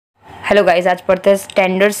Hello guys, आज पढ़ते हैं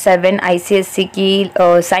स्टैंडर्ड 7 ICSE की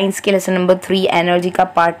साइंस के लेसन नंबर 3 एनर्जी का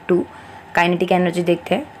पार्ट 2 काइनेटिक एनर्जी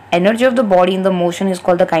देखते हैं। Energy of the body in the motion is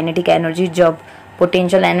called the kinetic energy. जब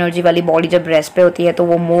पोटेंशियल एनर्जी वाली बॉडी जब रेस्ट पे होती है तो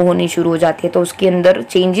वो मूव होनी शुरू हो जाती है, तो उसके अंदर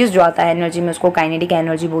चेंजेस जो आता है एनर्जी में उसको काइनेटिक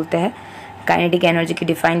एनर्जी बोलते हैं। काइनेटिक एनर्जी की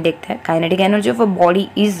डिफाइन देखते हैं। Kinetic energy of a body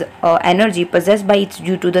is energy possessed by it's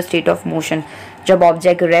due to the state of motion. जब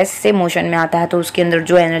ऑब्जेक्ट रेस्ट से मोशन में आता है तो उसके अंदर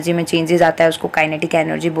जो एनर्जी में चेंजेस आता है उसको काइनेटिक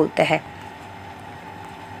एनर्जी बोलते हैं।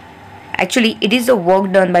 Actually it is the work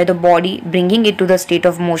done by the body bringing it to the state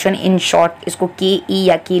of motion. In short इसको KE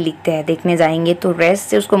या K लिखते हैं। देखने जाएंगे तो रेस्ट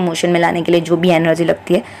से उसको मोशन में लाने के लिए जो भी एनर्जी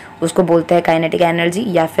लगती है उसको बोलते हैं काइनेटिक एनर्जी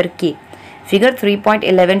या फिर K। Figure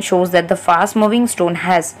 3.11 shows that the fast moving stone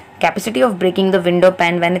has capacity of breaking the window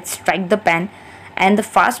pane when it strike the pan and the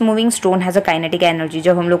fast moving stone has a kinetic energy।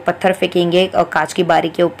 जब हम लोग पत्थर फेंकेंगे कांच की बारी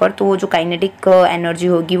के ऊपर तो वो जो काइनेटिक एनर्जी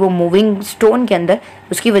होगी वो मूविंग स्टोन के अंदर,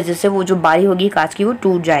 उसकी वजह से वो जो बारी होगी कांच की वो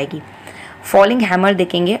टूट जाएगी। फॉलिंग हैमर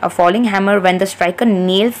देखेंगे। अ falling hammer when the striker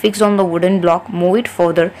nail fix on the wooden block move it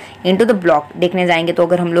further into the block. देखने जाएंगे तो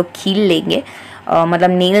अगर हम लोग कील लेंगे मतलब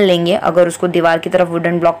नेल लेंगे, अगर उसको दीवार की तरफ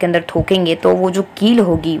वुडन ब्लॉक के अंदर ठोकेंगे तो वो जो कील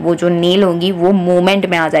होगी, वो जो नेल होगी वो मूवमेंट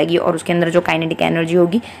में आ जाएगी और उसके अंदर जो काइनेटिक एनर्जी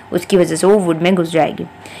होगी उसकी वजह से वो वुड में घुस जाएगी।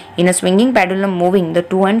 इन अ swinging पेडुलम moving the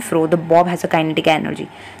two and fro the Bob has a kinetic energy.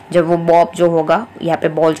 जब वो बॉब जो होगा, यहाँ पे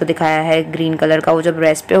बॉल जो दिखाया है ग्रीन कलर का, वो जब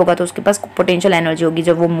रेस्ट पे होगा तो उसके पास पोटेंशियल एनर्जी होगी।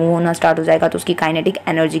 जब वो मूव होना स्टार्ट हो जाएगा तो उसकी काइनेटिक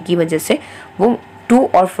एनर्जी की वजह से वो टू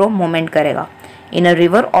और फ्रो मूवमेंट करेगा। इन अ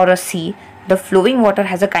रिवर और अ सी the flowing water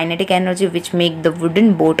has a kinetic energy which make the wooden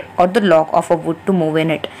boat or the log of a wood to move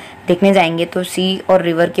in it। देखने जाएंगे तो सी और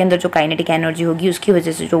रिवर के अंदर जो काइनेटिक एनर्जी होगी उसकी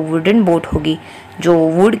वजह से जो वुडन बोट होगी, जो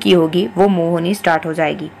वुड की होगी, वो मूव होनी स्टार्ट हो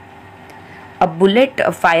जाएगी। A bullet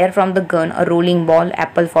fire from the gun, a rolling ball,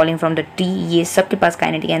 Apple falling from the tree, ये सब के पास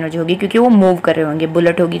काइनेटिक एनर्जी होगी क्योंकि वो मूव कर रहे होंगे।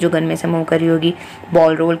 बुलेट होगी जो गन में से मूव कर रही होगी,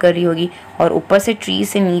 बॉल रोल कर रही होगी और ऊपर से ट्री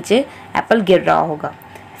से नीचे एप्पल गिर रहा होगा।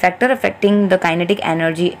 Factor affecting the kinetic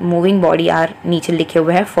energy moving body are नीचे लिखे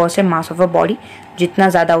हुए हैं। फर्स्ट है मास ऑफ अ बॉडी, जितना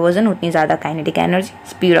ज़्यादा वजन उतनी ज़्यादा kinetic energy.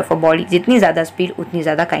 Speed of a body, जितनी ज़्यादा स्पीड उतनी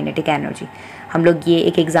ज़्यादा काइनेटिक एनर्जी। हम लोग ये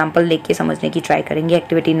एक एग्जांपल लेके के समझने की ट्राई करेंगे।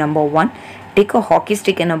 Activity number 1, take a hockey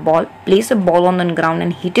stick in a ball, place a ball on the ground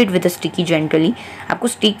and hit it with a sticky gently. आपको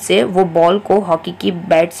स्टिक से वो बॉल को, हॉकी की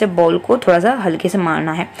बैट से बॉल को थोड़ा सा हल्के से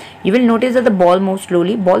मारना है। You will notice that the ball move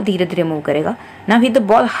slowly, ball धीरे धीरे मूव करेगा। Now hit the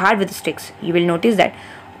ball hard with sticks, you will notice that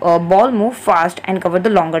ball move fast and cover the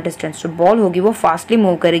longer distance. जो बॉल होगी वो फास्टली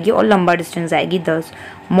मूव करेगी और लंबा distance जाएगी। दस,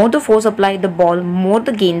 more the force apply the ball more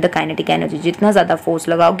the gain the kinetic energy. जितना ज़्यादा फोर्स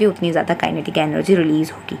लगाओगे उतनी ज़्यादा काइनेटिक एनर्जी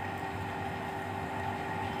रिलीज होगी।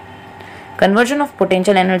 Conversion of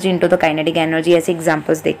potential energy into the kinetic energy, ऐसे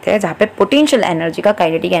एग्जांपल्स देखते हैं जहाँ पे पोटेंशियल एनर्जी का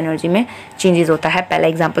काइनेटिक एनर्जी में चेंजेस होता है। पहला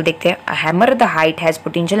एग्जांपल देखते हैं। A hammer the height has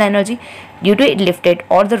potential energy due to it lifted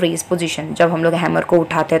और द रेस पोजीशन। जब हम लोग हैमर को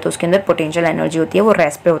उठाते हैं तो उसके अंदर पोटेंशियल एनर्जी होती है, वो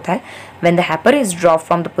रेस्ट पे होता है। When the hammer is drop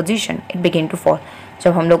from the position it begin to fall.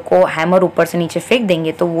 जब हम लोग को हैमर ऊपर से नीचे फेंक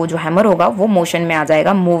देंगे तो वो जो हैमर होगा वो मोशन में आ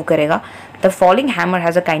जाएगा, मूव करेगा। The falling hammer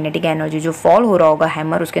has a kinetic energy. जो फॉल हो रहा होगा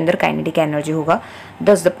हैमर, उसके अंदर काइनेटिक एनर्जी होगा।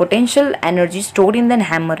 दस, the potential energy stored in the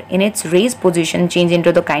hammer in its raise position change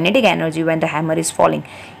into the kinetic energy when the hammer is falling.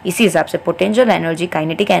 इसी हिसाब से पोटेंशियल एनर्जी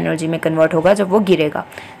काइनेटिक एनर्जी में कन्वर्ट होगा जब वो गिरेगा।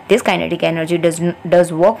 This kinetic energy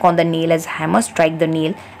does work on the nail as hammer strike the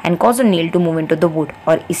nail and cause the nail to move into the wood.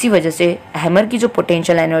 और इसी वजह से हैमर की जो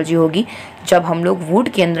पोटेंशियल एनर्जी होगी, जब हम लोग वुड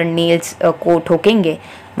के अंदर नेल्स को ठोकेंगे,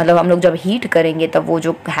 मतलब हम लोग जब हीट करेंगे, तब वो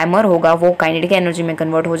जो हैमर होगा वो काइनेटिक एनर्जी में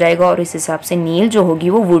कन्वर्ट हो जाएगा और इस हिसाब से नील जो होगी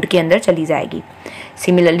वो वुड के अंदर चली जाएगी।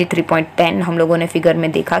 सिमिलरली 3.10 हम लोगों ने फिगर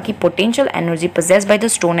में देखा कि potential energy possessed by the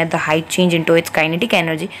stone at the height change into its kinetic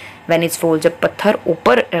energy when it's fall. जब पत्थर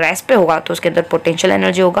ऊपर रेस्ट पे होगा तो उसके अंदर पोटेंशियल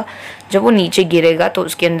एनर्जी होगा, जब वो नीचे गिरेगा तो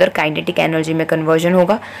उसके अंदर काइनेटिक एनर्जी में कन्वर्जन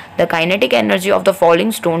होगा। The kinetic energy of the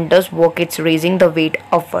falling stone does work it's raising the wait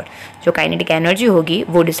upward. जो काइनेटिक एनर्जी होगी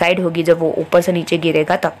वो डिसाइड होगी जब वो ऊपर से नीचे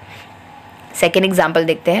गिरेगा तब। सेकेंड एग्जाम्पल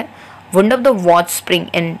देखते हैं। Wound of the watch spring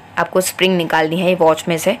in, आपको स्प्रिंग निकालनी है वॉच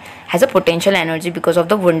में से, has a potential energy because of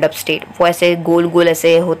the wound up state. वो ऐसे गोल गोल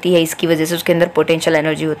ऐसे होती है, इसकी वजह से उसके अंदर पोटेंशियल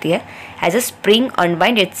एनर्जी होती है। As a spring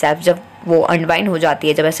unwind itself, जब वो अनवाइंड हो जाती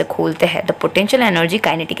है, जब ऐसे खोलते हैं, the potential energy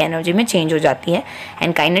kinetic energy में चेंज हो जाती है।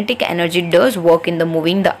 And kinetic energy does work in the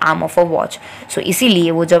moving the arm of a watch. सो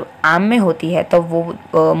इसीलिए वो जब आर्म में होती है तो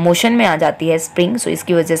वो मोशन में आ जाती है स्प्रिंग, सो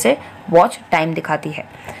इसकी वजह से वॉच टाइम दिखाती है।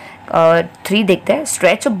 3 देखते हैं।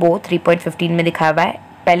 स्ट्रेच बो 3.15 में दिखाया हुआ है।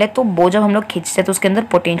 पहले तो बो जब हम लोग खींचते हैं तो उसके अंदर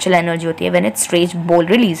पोटेंशियल एनर्जी होती है। When it stretch ball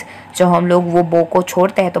release, जब हम लोग वो बो को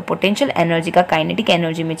छोड़ते हैं तो पोटेंशियल एनर्जी का काइनेटिक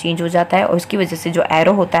एनर्जी में चेंज हो जाता है और उसकी वजह से जो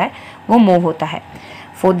एरो होता है वो मूव होता है।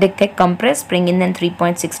 फोर्थ देखते हैं compress spring in then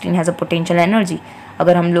 3.16 has a potential energy.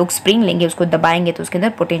 अगर हम लोग स्प्रिंग लेंगे, उसको दबाएंगे तो उसके अंदर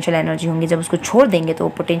पोटेंशियल एनर्जी होंगी, जब उसको छोड़ देंगे तो वो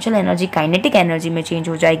पोटेंशियल एनर्जी काइनेटिक एनर्जी में चेंज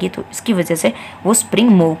हो जाएगी, तो इसकी वजह से वो स्प्रिंग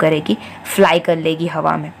मूव करेगी, फ्लाई कर लेगी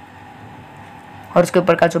हवा में, और उसके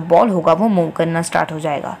ऊपर का जो बॉल होगा वो मूव करना स्टार्ट हो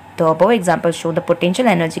जाएगा। तो above example show the potential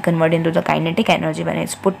energy convert into the kinetic energy when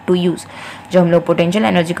it's put to use. जब हम लोग पोटेंशियल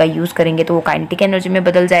एनर्जी का यूज़ करेंगे तो वो काइनेटिक एनर्जी में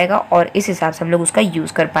बदल जाएगा, और इस हिसाब से हम लोग उसका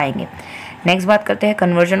यूज़ कर पाएंगे। नेक्स्ट बात करते हैं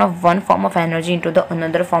conversion of one form of energy into the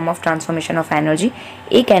another form of transformation of energy.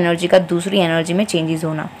 एक एनर्जी का दूसरी एनर्जी में चेंजेस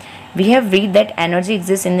होना। We have read that energy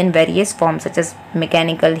exist in various forms such as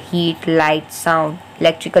mechanical, heat, light, sound,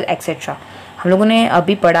 electrical etcetera. हम लोगों ने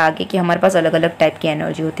अभी पढ़ा आगे कि हमारे पास अलग अलग टाइप की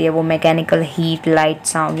एनर्जी होती है, वो मैकेनिकल, हीट, लाइट,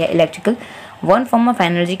 साउंड या electrical. One form of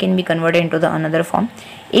energy can be converted into the another form.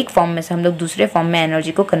 एक फॉर्म में से हम लोग दूसरे फॉर्म में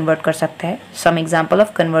एनर्जी को कन्वर्ट कर सकते हैं। सम एग्जांपल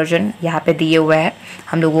ऑफ कन्वर्जन यहाँ पे दिए हुए हैं,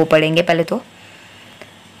 हम लोग वो पढ़ेंगे।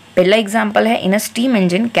 पहला एग्जांपल है इन अ steam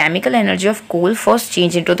engine chemical energy of coal first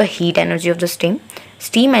change into the heat energy of the steam.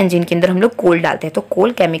 Steam engine के अंदर हम लोग कोल डालते हैं, तो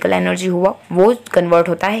कोल केमिकल एनर्जी हुआ, वो कन्वर्ट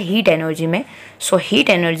होता है हीट एनर्जी में। So heat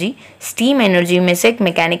energy steam energy में से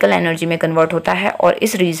मैकेनिकल एनर्जी में कन्वर्ट होता है, और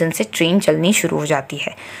इस रीज़न से ट्रेन चलनी शुरू हो जाती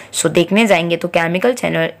है। सो देखने जाएंगे तो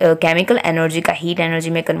केमिकल एनर्जी का हीट एनर्जी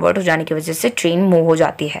में कन्वर्ट हो जाने की वजह से ट्रेन मूव हो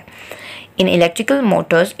जाती है। In electrical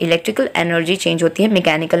Motors electrical energy change होती है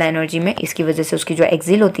मैकेनिकल एनर्जी में। इसकी वजह से उसकी जो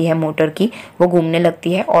एक्सिल होती है मोटर की वो घूमने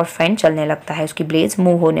लगती है और फैन चलने लगता है, उसकी ब्लेड्स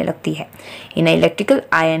मूव होने लगती है। In electrical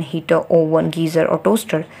ion heater, oven, geyser और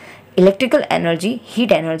toaster electrical energy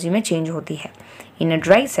heat energy में चेंज होती है। इन a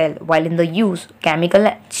dry cell while in the use chemical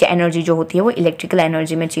energy जो होती है वो इलेक्ट्रिकल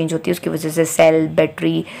एनर्जी में चेंज होती है, उसकी वजह से सेल,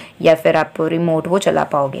 बैटरी या फिर आप रिमोट वो चला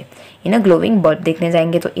पाओगे। इन अ ग्लोइंग बल्ब देखने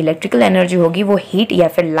जाएंगे तो इलेक्ट्रिकल एनर्जी होगी वो हीट या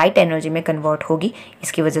फिर लाइट एनर्जी में कन्वर्ट होगी,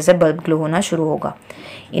 इसकी वजह से बल्ब ग्लो होना शुरू होगा।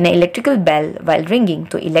 इन अ इलेक्ट्रिकल बेल वाइल रिंगिंग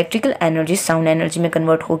तो इलेक्ट्रिकल एनर्जी साउंड एनर्जी में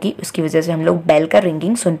कन्वर्ट होगी, उसकी वजह से हम लोग बेल का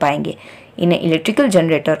रिंगिंग सुन पाएंगे। इन इलेक्ट्रिकल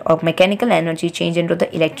जनरेटर और mechanical energy change into the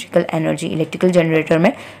electrical energy. Electrical generator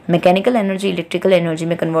में मैकेनिकल एनर्जी इलेक्ट्रिकल एनर्जी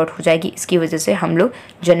में कन्वर्ट हो जाएगी, इसकी वजह से हम लोग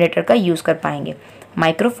जनरेटर का यूज़ कर पाएंगे।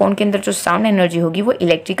 माइक्रोफोन के अंदर जो साउंड एनर्जी होगी वो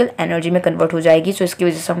इलेक्ट्रिकल एनर्जी में कन्वर्ट हो जाएगी, सो इसकी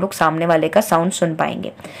वजह से हम लोग सामने वाले का साउंड सुन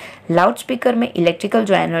पाएंगे। लाउड स्पीकर में इलेक्ट्रिकल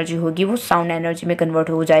जो एनर्जी होगी वो साउंड एनर्जी में कन्वर्ट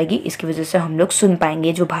हो जाएगी, इसकी वजह से हम लोग सुन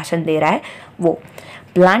पाएंगे जो भाषण दे रहा है वो।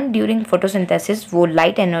 प्लांट ड्यूरिंग फोटोसिंथेसिस वो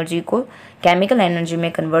लाइट एनर्जी को केमिकल एनर्जी में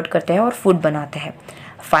कन्वर्ट करते हैं और फूड बनाते हैं।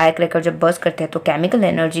 फायर क्रैकर जब बर्स्ट करते हैं तो केमिकल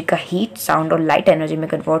एनर्जी का हीट, साउंड और लाइट एनर्जी में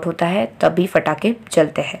कन्वर्ट होता है, तभी फटाके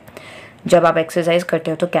चलते हैं। जब आप एक्सरसाइज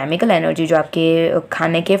करते हो तो केमिकल एनर्जी जो आपके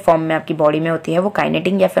खाने के फॉर्म में आपकी बॉडी में होती है वो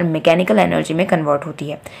काइनेटिक या फिर मैकेनिकल एनर्जी में कन्वर्ट होती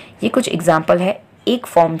है। ये कुछ एग्जांपल है एक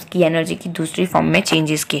फॉर्म की एनर्जी की दूसरी फॉर्म में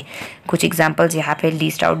चेंजेस के। कुछ एग्जांपल्स यहाँ पे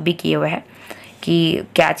लिस्ट आउट भी किए हुए हैं कि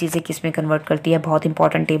क्या चीज़ें किस में कन्वर्ट करती है, बहुत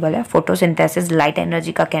इंपॉर्टेंट टेबल है। फोटोसिंथेसिस लाइट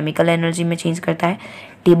एनर्जी का केमिकल एनर्जी में चेंज करता है।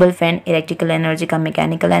 टेबल फैन इलेक्ट्रिकल एनर्जी का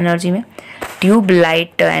मैकेनिकल एनर्जी में। Tube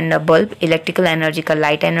light and bulb electrical energy का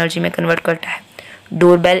लाइट एनर्जी में कन्वर्ट करता है।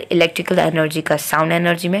 डोरबेल इलेक्ट्रिकल एनर्जी का साउंड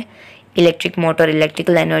एनर्जी में। इलेक्ट्रिक मोटर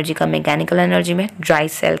इलेक्ट्रिकल एनर्जी का मैकेनिकल एनर्जी में। ड्राई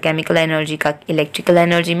सेल केमिकल एनर्जी का इलेक्ट्रिकल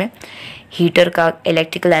एनर्जी में। हीटर का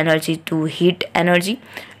electrical energy to heat energy.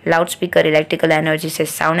 Loud speaker electrical energy से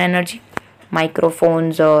sound energy.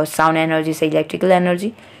 Microphones sound energy से electrical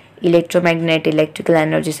energy. Electromagnet electrical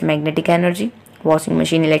energy से magnetic energy. Washing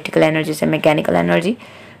machine electrical energy से mechanical energy.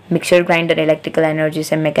 Mixer grinder electrical energy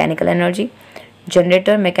से mechanical energy.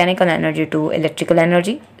 Generator mechanical energy to electrical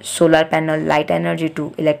energy. Solar panel light energy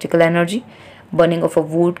to electrical energy. Burning of a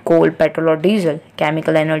would, coal, petrol और diesel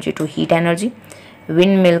chemical energy to heat energy.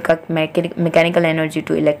 Wind mill का mechanical energy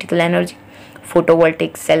to electrical energy.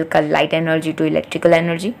 Photovoltaic cell का light energy to electrical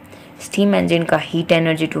energy. Steam engine का heat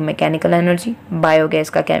energy to mechanical energy. Biogas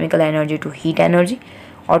का chemical energy to heat energy.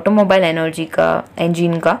 Automobile energy का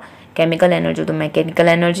engine का chemical energy to mechanical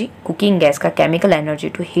energy. Cooking gas का chemical energy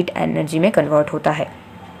to heat energy में convert होता है।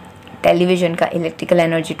 Television का electrical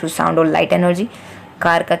energy to sound और light energy.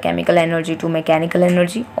 Car का chemical energy to mechanical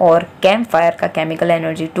energy. और कैंप फायर का chemical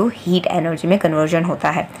energy to heat energy में कन्वर्जन होता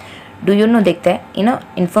है। डू यू नो देखते हैं इन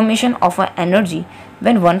information of a energy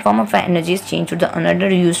when one form of energy is changed to the another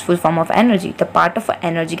useful form of energy, the part of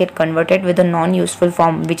energy get converted with a non-useful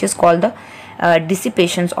form which is called the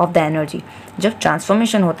dissipations of the energy. जब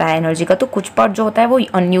transformation होता है energy का तो कुछ part जो होता है वो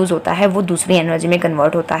अनयूज होता है, वो दूसरी एनर्जी में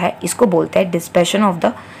कन्वर्ट होता है, इसको बोलते हैं dissipation of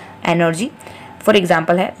the energy. For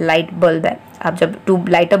example है लाइट बल्ब है, आप जब टू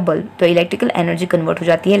लाइट अ बल्ब तो इलेक्ट्रिकल एनर्जी कन्वर्ट हो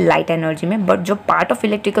जाती है लाइट एनर्जी में, बट जो पार्ट ऑफ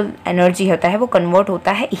इलेक्ट्रिकल एनर्जी होता है वो कन्वर्ट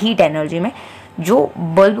होता है हीट एनर्जी में, जो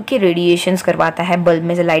बल्ब के रेडिएशंस करवाता है, बल्ब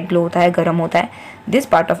में से लाइट ग्लो होता है, गर्म होता है। This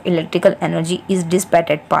part of electrical energy is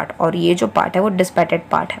डिस्पैटेड part, और ये जो पार्ट है वो डिस्पैटेड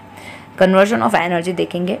पार्ट है। कन्वर्जन ऑफ एनर्जी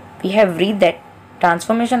देखेंगे, we have read that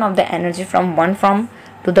transformation of the energy from one form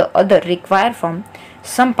to the other require from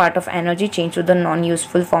some part of energy change to the non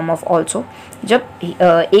useful form of also. जब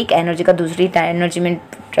एक energy का दूसरी energy में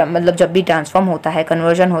मतलब जब भी transform होता है,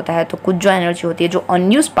 कन्वर्जन होता है, तो कुछ जो एनर्जी होती है जो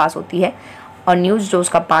अनयूज पास होती है, अनयूज जो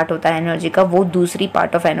उसका पार्ट होता है एनर्जी का, वो दूसरी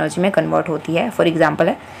पार्ट ऑफ एनर्जी में कन्वर्ट होती है। फॉर एग्जांपल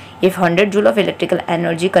है, if 100 joule of electrical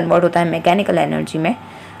energy convert होता है मैकेनिकल एनर्जी में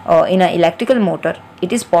इन अ electrical motor,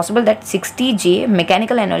 it is possible that 60 J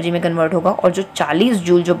mechanical energy में कन्वर्ट होगा और जो 40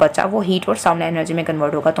 जूल जो बचा वो हीट और साउंड एनर्जी में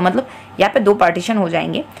कन्वर्ट होगा। तो मतलब यहाँ पे दो पार्टीशन हो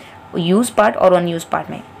जाएंगे, यूज पार्ट और अनयूज पार्ट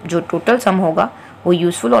में। जो टोटल सम होगा वो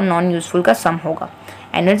यूजफुल और नॉन यूजफुल का सम होगा।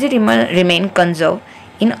 Energy remain conserve,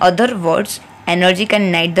 in other words energy can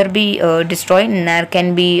neither be destroy नर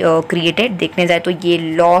कैन बी क्रिएटेड। देखने जाए तो ये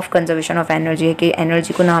law of conservation of energy है कि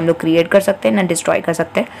एनर्जी को ना हम लोग क्रिएट कर सकते हैं ना डिस्ट्रॉय कर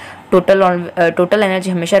सकते हैं। टोटल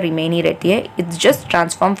एनर्जी हमेशा रिमेन ही रहती है। It's just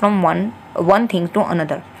transform from one thing to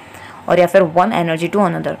another, और या फिर one energy to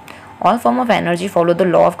another. All form of energy follow the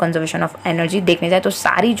law of conservation of energy. देखने जाए तो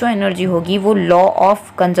सारी जो एनर्जी होगी वो law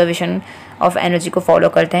of conservation of energy को फॉलो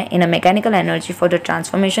करते हैं। इन a mechanical energy for the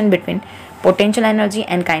transformation between potential energy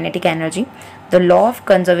and kinetic energy, the law of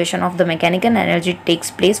conservation of the mechanical energy takes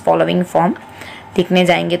place following form. देखने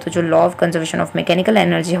जाएंगे तो जो law of conservation of mechanical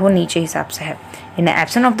energy है वो नीचे हिसाब से है। In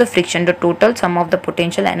absence of the friction the total sum of the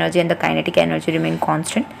potential energy and the kinetic energy remain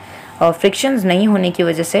constant. Frictions नहीं होने की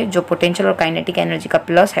वजह से जो पोटेंशियल और काइनेटिक एनर्जी का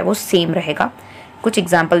प्लस है वो सेम रहेगा। कुछ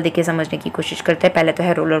एग्जांपल देके समझने की कोशिश करते हैं। पहले तो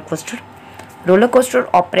है roller coaster. Roller coaster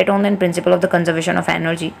operate on the principle of the conservation of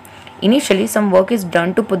energy. Initially some work is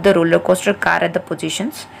done to put the roller coaster car at the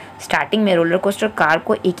positions. Starting में रोलर कोस्टर कार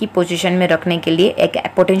को एक ही position में रखने के लिए एक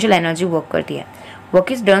potential energy work करती है।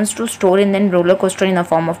 Work is done to store in then roller coaster in the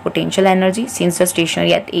form of potential energy since the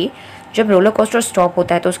stationery eight ए। जब रोलर कोस्टर स्टॉप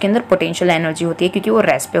होता है तो उसके अंदर पोटेंशियल एनर्जी होती है क्योंकि वो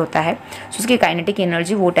रेस्ट पे होता है, तो उसकी काइनेटिक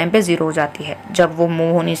एनर्जी वो टाइम पे जीरो हो जाती है। जब वो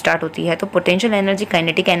मूव होनी स्टार्ट होती है तो पोटेंशियल एनर्जी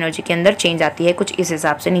काइनेटिक एनर्जी के अंदर चेंज आती है कुछ इस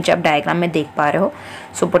हिसाब से, नीचे आप डायग्राम में देख पा रहे हो।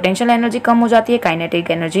 सो पोटेंशियल एनर्जी कम हो जाती है,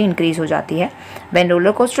 काइनेटिक एनर्जी इंक्रीज हो जाती है। When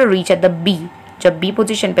roller coaster reach at the B, जब बी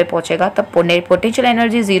पोजीशन पे पहुंचेगा तब पोटेंशियल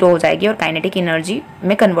एनर्जी जीरो हो जाएगी और काइनेटिक एनर्जी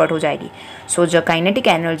में कन्वर्ट हो जाएगी। So the kinetic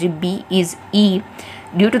energy B is E.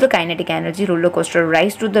 Due to the kinetic energy roller coaster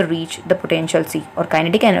rise to the reach the potential सी, और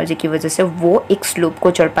काइनेटिक एनर्जी की वजह से वो एक स्लोप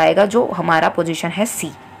को चढ़ पाएगा जो हमारा पोजीशन है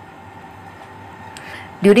सी।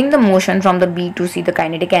 During the motion from the B to see the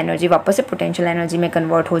kinetic energy वापस से पोटेंशियल एनर्जी में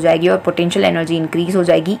कन्वर्ट हो जाएगी और पोटेंशियल एनर्जी इंक्रीज हो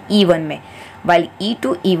जाएगी E1 में। वाइल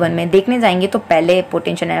E2 E1 में देखने जाएंगे तो पहले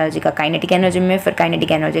पोटेंशियल एनर्जी का काइनेटिक एनर्जी में, फिर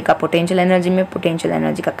काइनेटिक एनर्जी का पोटेंशियल एनर्जी में, पोटेंशियल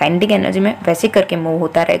एनर्जी का काइनेटिक एनर्जी में, वैसे करके मूव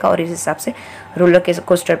होता रहेगा और इस हिसाब से रोलर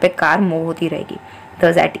कोस्टर पे कार मूव होती रहेगी।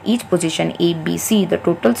 Thus at each position A, B, C, the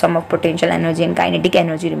total sum of potential energy and kinetic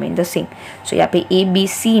energy remain the same. So यहाँ पे A, B,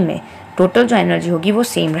 C में टोटल जो एनर्जी होगी वो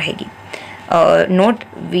सेम रहेगी। Note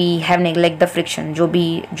we have neglect the friction, जो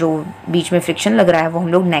बीच में friction लग रहा है वो हम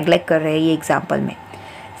लोग नेग्लेक्ट कर रहे हैं ये एग्जाम्पल में।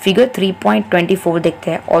 फिगर 3.24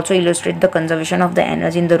 देखते हैं। Also illustrate the conservation of the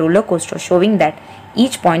energy in the roller coaster showing that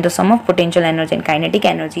each point the some of potential energy and kinetic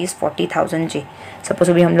energy is 40,000 J. Suppose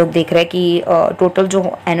अभी हम लोग देख रहे हैं कि टोटल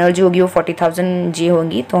जो एनर्जी होगी वो 40,000 जे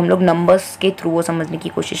होगी, तो हम लोग नंबर्स के थ्रू वो समझने की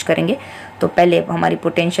कोशिश करेंगे। तो पहले हमारी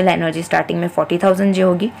पोटेंशियल एनर्जी स्टार्टिंग में 40,000 जे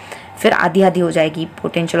होगी, फिर आधी आधी हो जाएगी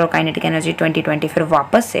पोटेंशियल और काइनेटिक एनर्जी 20-20, फिर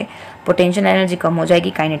वापस से पोटेंशियल एनर्जी कम हो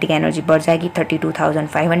जाएगी, काइनेटिक एनर्जी बढ़ जाएगी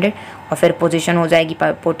 32,500, और फिर पोजीशन हो जाएगी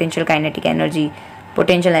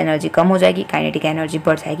पोटेंशियल एनर्जी कम हो जाएगी, काइनेटिक एनर्जी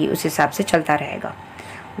बढ़ जाएगी, उस हिसाब से चलता रहेगा।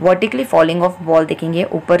 वर्टिकली फॉलिंग ऑफ बॉल देखेंगे,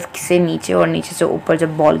 ऊपर से नीचे और नीचे से ऊपर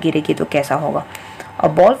जब बॉल गिरेगी तो कैसा होगा। A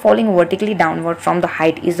ball falling vertically downward from the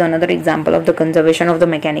height is another example of the conservation of the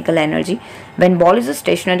mechanical energy. When ball is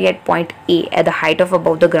stationary at point A at the height of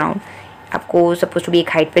above the ground, आपको suppose to भी एक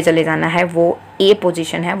height पे चले जाना है, वो A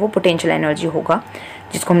position है, वो पोटेंशियल एनर्जी होगा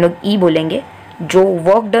जिसको हम लोग E बोलेंगे। जो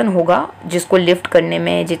वर्क डन होगा, जिसको लिफ्ट करने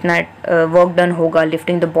में जितना वर्क डन होगा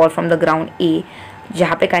lifting the ball from the ground A,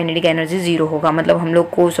 जहाँ पे काइनेटिक एनर्जी जीरो होगा, मतलब हम लोग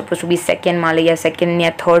को सपोज टू भी सेकेंड माले या सेकेंड या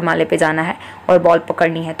थर्ड माले पे जाना है और बॉल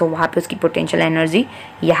पकड़नी है, तो वहाँ पे उसकी पोटेंशियल एनर्जी,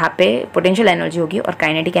 यहाँ पे पोटेंशियल एनर्जी होगी और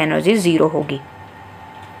काइनेटिक एनर्जी जीरो होगी।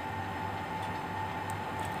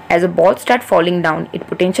 As a ball start falling down it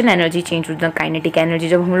potential energy change to the kinetic energy.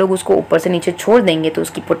 जब हम लोग उसको ऊपर से नीचे छोड़ देंगे तो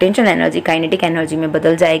उसकी पोटेंशियल एनर्जी काइनेटिक एनर्जी में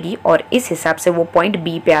बदल जाएगी और इस हिसाब से वो पॉइंट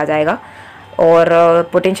बी पे आ जाएगा और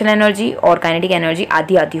पोटेंशियल एनर्जी और काइनेटिक एनर्जी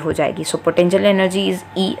आधी आधी हो जाएगी. So potential energy is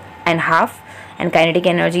E½ and kinetic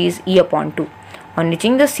energy is E/2. On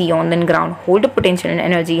reaching the C on the ground, whole the potential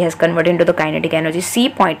energy has converted into the kinetic energy. C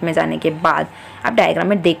point में जाने के बाद आप diagram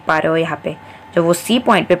में देख पा रहे हो, यहाँ पे जब वो C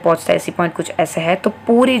पॉइंट पे पहुँचता है, C पॉइंट कुछ ऐसा है, तो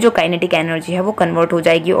पूरी जो काइनेटिक एनर्जी है वो कन्वर्ट हो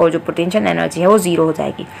जाएगी और जो पोटेंशियल एनर्जी है वो जीरो हो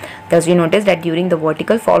जाएगी. Thus we notice that during the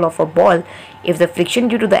vertical fall of a ball, if the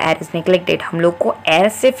friction due to the air is neglected, हम लोग को एयर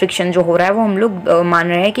से फ्रिक्शन जो हो रहा है वो हम लोग मान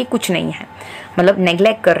रहे हैं कि कुछ नहीं है, मतलब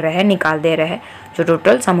नेग्लेक्ट कर रहे हैं, निकाल दे रहे हैं. जो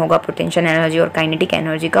टोटल सम होगा पोटेंशियल एनर्जी और काइनेटिक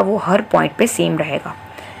एनर्जी का वो हर पॉइंट पे सेम रहेगा.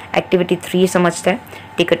 एक्टिविटी 3 समझते हैं.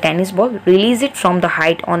 Take a tennis ball, release it from the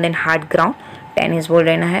height on then hard ground. Tennis ball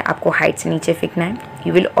रहना है, आपको हाइट से नीचे फेंकना है.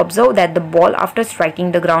 You will observe that the ball after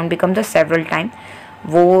striking the ground become the several time.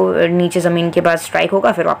 वो नीचे ज़मीन के बाद स्ट्राइक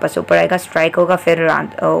होगा, फिर वापस ऊपर आएगा, स्ट्राइक होगा, फिर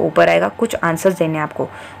ऊपर आएगा. कुछ आंसर्स देने हैं आपको.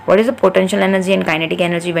 What is the potential energy and kinetic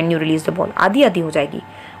energy when you release the ball? आधी आधी हो जाएगी.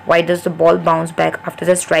 Why does the ball bounce back after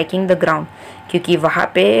the striking the ground? क्योंकि वहाँ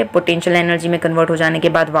पे पोटेंशियल एनर्जी में कन्वर्ट हो जाने के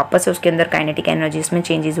बाद वापस उसके अंदर काइनेटिक एनर्जी इसमें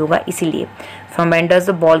चेंजेस होगा, इसीलिए. From when does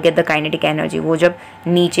the ball get the kinetic energy? वो जब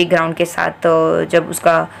नीचे ग्राउंड के साथ जब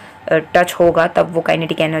उसका टच होगा तब वो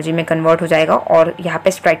काइनेटिक एनर्जी में कन्वर्ट हो जाएगा और यहाँ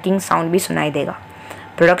पे स्ट्राइकिंग साउंड भी सुनाई देगा.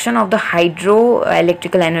 Production of the hydro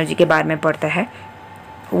electrical energy के बारे में पढ़ता है.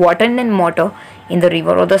 Water and motor in the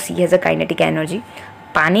river और the C has a kinetic energy.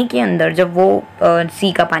 पानी के अंदर जब वो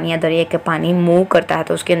सी का पानी या दरिया का पानी मूव करता है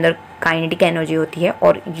तो उसके अंदर काइनेटिक एनर्जी होती है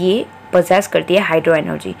और ये पोजेस करती है हाइड्रो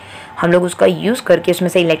एनर्जी. हम लोग उसका यूज़ करके उसमें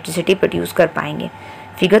से इलेक्ट्रिसिटी प्रोड्यूस कर पाएंगे.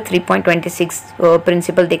 फिगर 3.26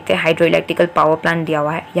 प्रिंसिपल देखते हैं. हाइड्रो इलेक्ट्रिकल पावर प्लांट दिया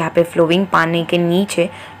हुआ है. यहाँ पे फ्लोइंग पानी के नीचे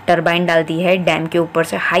टरबाइन डाल दी है. डैम के ऊपर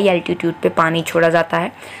से हाई एल्टीट्यूड पे पानी छोड़ा जाता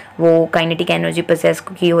है. वो काइनेटिक एनर्जी पोजेस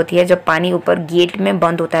की होती है. जब पानी ऊपर गेट में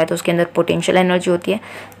बंद होता है तो उसके अंदर पोटेंशियल एनर्जी होती है.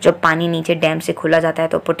 जब पानी नीचे डैम से खुला जाता है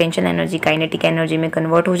तो पोटेंशियल एनर्जी काइनेटिक एनर्जी में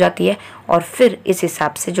कन्वर्ट हो जाती है और फिर इस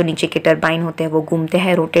हिसाब से जो नीचे के टरबाइन होते हैं वो घूमते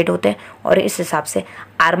हैं, रोटेट होते हैं और इस हिसाब से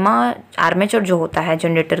आर्मेचर जो होता है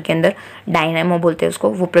जनरेटर के अंदर, डायनामो बोलते हैं उसको,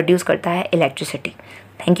 वो प्रोड्यूस करता है electricity.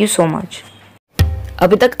 Thank you so much.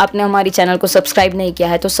 अभी तक आपने हमारी चैनल को सब्सक्राइब नहीं किया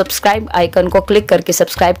है तो सब्सक्राइब आइकन को क्लिक करके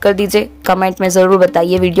सब्सक्राइब कर दीजिए. कमेंट में ज़रूर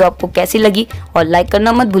बताइए वीडियो आपको कैसी लगी और लाइक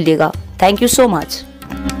करना मत भूलिएगा. Thank you so much.